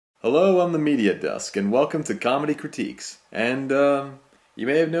Hello, I'm the Media Dusk, and welcome to Comedy Critiques. And, you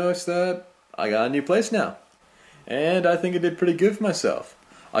may have noticed that I got a new place now. And I think I did pretty good for myself.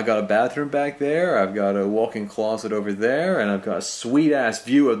 I got a bathroom back there, I've got a walk-in closet over there, and I've got a sweet-ass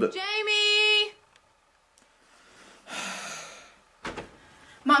view of the— Jamie!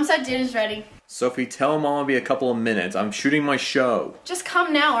 Mom said dinner's ready. Sophie, tell Mom I'll be a couple of minutes. I'm shooting my show. Just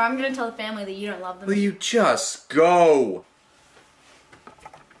come now, or I'm gonna tell the family that you don't love them. Will you just go?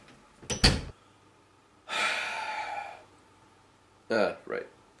 Right.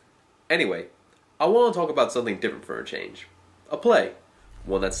 Anyway, I want to talk about something different for a change. A play.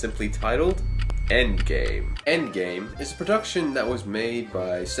 One that's simply titled Endgame. Endgame is a production that was made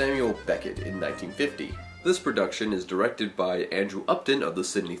by Samuel Beckett in 1950. This production is directed by Andrew Upton of the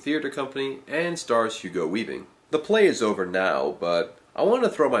Sydney Theatre Company and stars Hugo Weaving. The play is over now, but I want to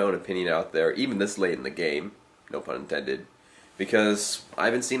throw my own opinion out there even this late in the game, no pun intended, because I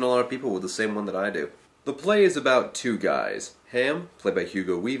haven't seen a lot of people with the same one that I do. The play is about two guys, Ham, played by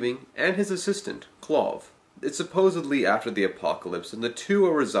Hugo Weaving, and his assistant, Clove. It's supposedly after the apocalypse, and the two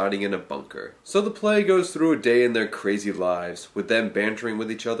are residing in a bunker. So the play goes through a day in their crazy lives, with them bantering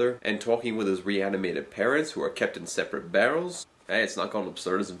with each other, and talking with his reanimated parents, who are kept in separate barrels. Hey, it's not called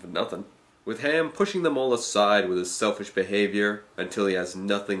absurdism for nothing. With Ham pushing them all aside with his selfish behavior, until he has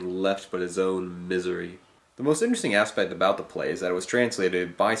nothing left but his own misery. The most interesting aspect about the play is that it was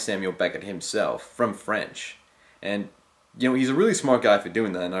translated by Samuel Beckett himself, from French. And, you know, he's a really smart guy for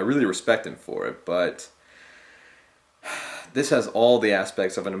doing that, and I really respect him for it, but this has all the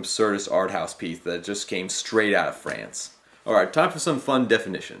aspects of an absurdist art house piece that just came straight out of France. Alright, time for some fun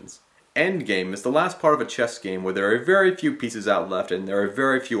definitions. Endgame is the last part of a chess game where there are very few pieces out left and there are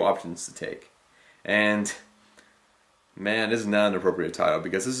very few options to take. And man, this is not an appropriate title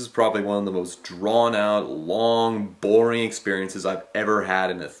because this is probably one of the most drawn out, long, boring experiences I've ever had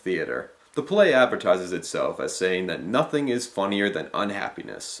in a theater. The play advertises itself as saying that nothing is funnier than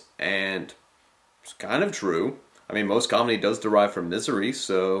unhappiness, and it's kind of true. I mean, most comedy does derive from misery,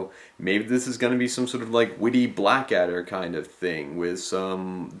 so maybe this is going to be some sort of like witty Blackadder kind of thing with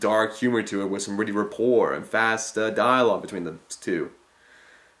some dark humor to it, with some witty rapport and fast dialogue between the two.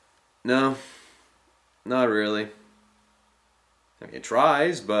 No, not really. I mean, it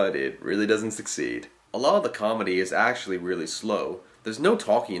tries, but it really doesn't succeed. A lot of the comedy is actually really slow. There's no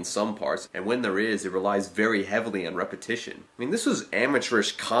talking in some parts, and when there is, it relies very heavily on repetition. I mean, this was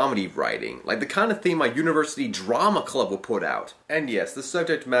amateurish comedy writing, like the kind of thing my university drama club would put out. And yes, the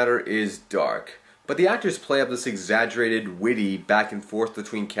subject matter is dark, but the actors play up this exaggerated, witty back and forth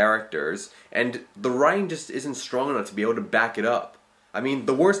between characters, and the writing just isn't strong enough to be able to back it up. I mean,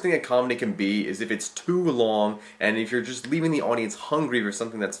 the worst thing a comedy can be is if it's too long, and if you're just leaving the audience hungry for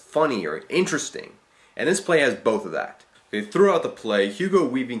something that's funny or interesting. And this play has both of that. Okay, throughout the play, Hugo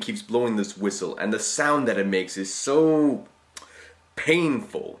Weaving keeps blowing this whistle, and the sound that it makes is so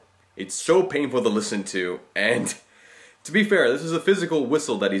painful. It's so painful to listen to, and to be fair, this is a physical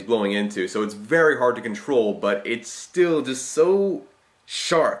whistle that he's blowing into, so it's very hard to control, but it's still just so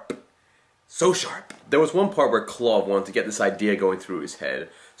sharp. So sharp. There was one part where Clove wanted to get this idea going through his head,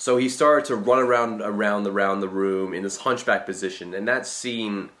 so he started to run around the room in this hunchback position, and that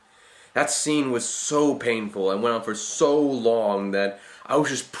scene was so painful and went on for so long that I was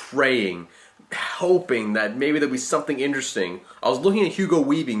just praying, hoping that maybe there'd be something interesting. I was looking at Hugo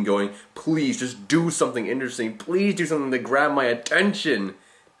Weaving going, please just do something interesting, please do something to grab my attention,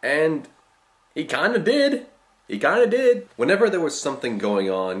 and he kinda did. He kinda did. Whenever there was something going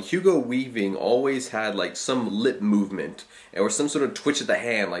on, Hugo Weaving always had like some lip movement or some sort of twitch of the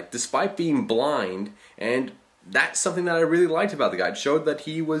hand, like despite being blind, and that's something that I really liked about the guy. It showed that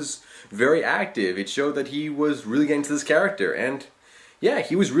he was very active. It showed that he was really getting to this character, and yeah,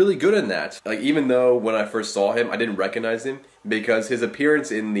 he was really good in that. Like, even though when I first saw him, I didn't recognize him because his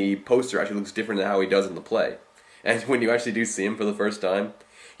appearance in the poster actually looks different than how he does in the play. And when you actually do see him for the first time,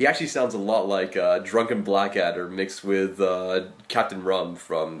 he actually sounds a lot like Drunken Blackadder mixed with Captain Rum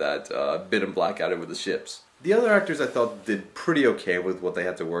from that bit in Blackadder with the ships. The other actors I thought did pretty okay with what they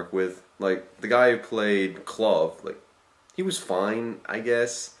had to work with. Like, the guy who played Clove, like, he was fine, I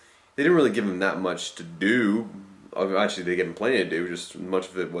guess. They didn't really give him that much to do. Actually, they gave him plenty to do, just much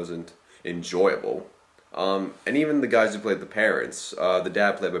of it wasn't enjoyable. And even the guys who played the parents, the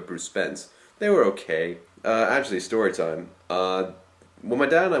dad played by Bruce Spence, they were okay. Actually, story time. When my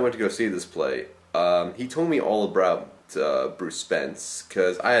dad and I went to go see this play, he told me all about Bruce Spence,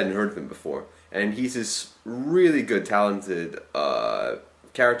 because I hadn't heard of him before. And he's this really good, talented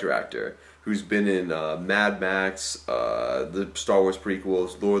character actor who's been in Mad Max, the Star Wars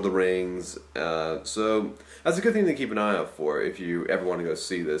prequels, Lord of the Rings. So that's a good thing to keep an eye out for if you ever want to go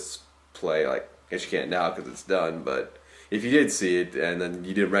see this play. Like, I guess you can't now because it's done, but if you did see it and then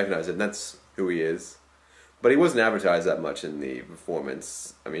you didn't recognize it, that's who he is. But he wasn't advertised that much in the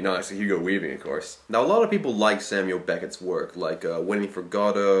performance. I mean, not actually Hugo Weaving, of course. Now, a lot of people like Samuel Beckett's work, like Waiting for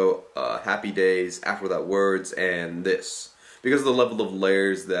Godot, Happy Days, After Without Words, and this, because of the level of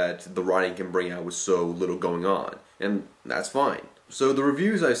layers that the writing can bring out with so little going on. And that's fine. So the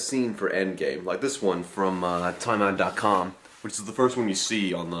reviews I've seen for Endgame, like this one from timeout.com, which is the first one you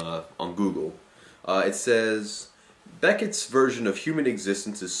see on Google, it says, Beckett's version of human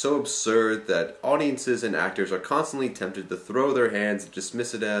existence is so absurd that audiences and actors are constantly tempted to throw their hands and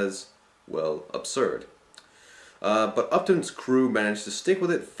dismiss it as, well, absurd. But Upton's crew managed to stick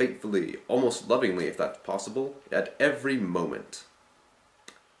with it faithfully, almost lovingly if that's possible, at every moment.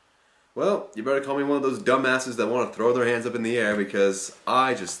 Well, you better call me one of those dumbasses that want to throw their hands up in the air, because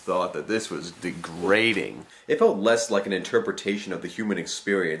I just thought that this was degrading. It felt less like an interpretation of the human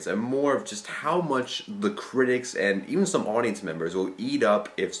experience and more of just how much the critics and even some audience members will eat up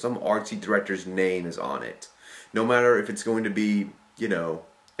if some artsy director's name is on it. No matter if it's going to be, you know,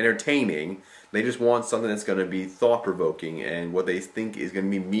 entertaining, they just want something that's going to be thought-provoking and what they think is going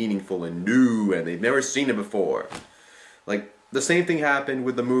to be meaningful and new and they've never seen it before. Like, the same thing happened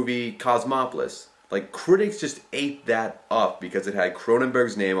with the movie Cosmopolis. Like, critics just ate that up because it had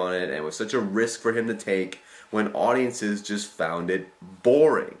Cronenberg's name on it and it was such a risk for him to take when audiences just found it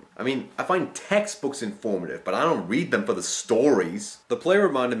boring. I mean, I find textbooks informative, but I don't read them for the stories. The play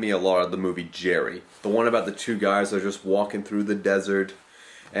reminded me a lot of the movie Jerry, the one about the two guys that are just walking through the desert,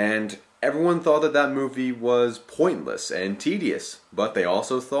 and everyone thought that that movie was pointless and tedious, but they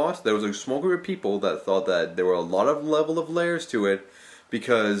also thought there was a small group of people that thought that there were a lot of level of layers to it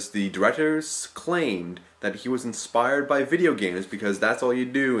because the directors claimed that he was inspired by video games because that's all you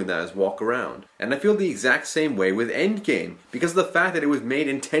do and that is walk around. And I feel the exact same way with Endgame because of the fact that it was made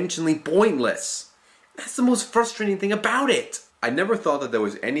intentionally pointless. That's the most frustrating thing about it. I never thought that there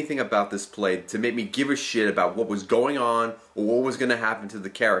was anything about this play to make me give a shit about what was going on or what was going to happen to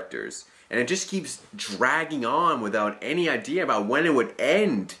the characters. And it just keeps dragging on without any idea about when it would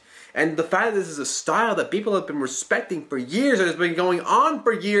end. And the fact that this is a style that people have been respecting for years and has been going on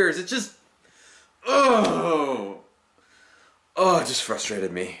for years, it just... it just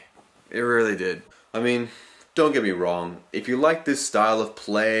frustrated me. It really did. I mean, don't get me wrong. If you like this style of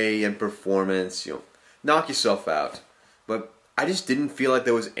play and performance, you know, knock yourself out. But I just didn't feel like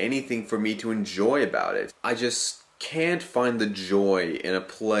there was anything for me to enjoy about it. I just can't find the joy in a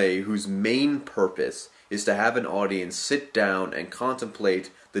play whose main purpose is to have an audience sit down and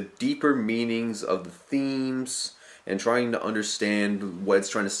contemplate the deeper meanings of the themes and trying to understand what it's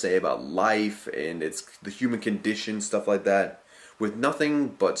trying to say about life and the human condition, stuff like that, with nothing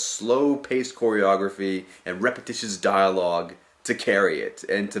but slow-paced choreography and repetitious dialogue to carry it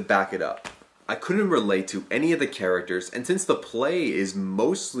and to back it up. I couldn't relate to any of the characters, and since the play is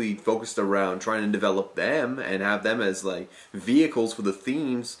mostly focused around trying to develop them and have them as like vehicles for the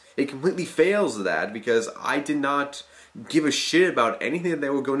themes, it completely fails that because I did not give a shit about anything that they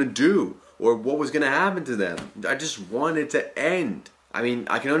were going to do or what was going to happen to them. I just wanted it to end. I mean,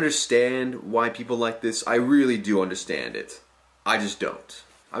 I can understand why people like this. I really do understand it. I just don't.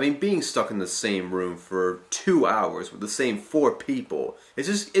 I mean, being stuck in the same room for 2 hours with the same 4 people,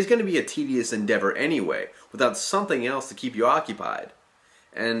 it's going to be a tedious endeavor anyway, without something else to keep you occupied.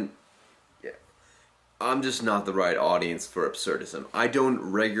 And, yeah, I'm just not the right audience for absurdism. I don't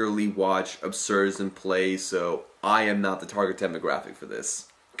regularly watch absurdism plays, so I am not the target demographic for this.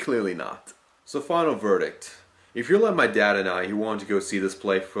 Clearly not. So, final verdict. If you're like my dad and I who wanted to go see this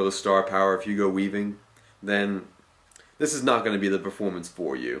play for the star power of Hugo Weaving, then this is not going to be the performance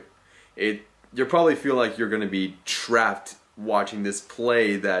for you. You'll probably feel like you're going to be trapped watching this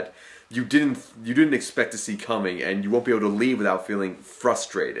play that you didn't expect to see coming, and you won't be able to leave without feeling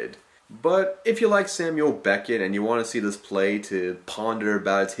frustrated. But if you like Samuel Beckett and you want to see this play to ponder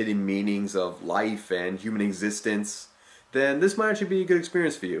about its hidden meanings of life and human existence, then this might actually be a good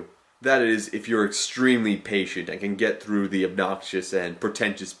experience for you. That is, if you're extremely patient and can get through the obnoxious and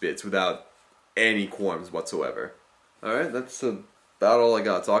pretentious bits without any qualms whatsoever. Alright, that's about all I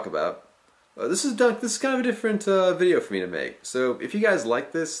gotta talk about. This is kind of a different video for me to make. So if you guys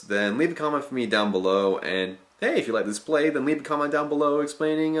like this, then leave a comment for me down below. And hey, if you like this play, then leave a comment down below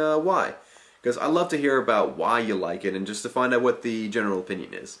explaining why. Because I love to hear about why you like it and just to find out what the general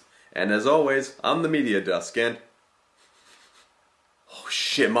opinion is. And as always, I'm the Media Dusk and... Oh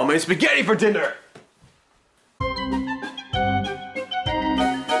shit, Mom made spaghetti for dinner!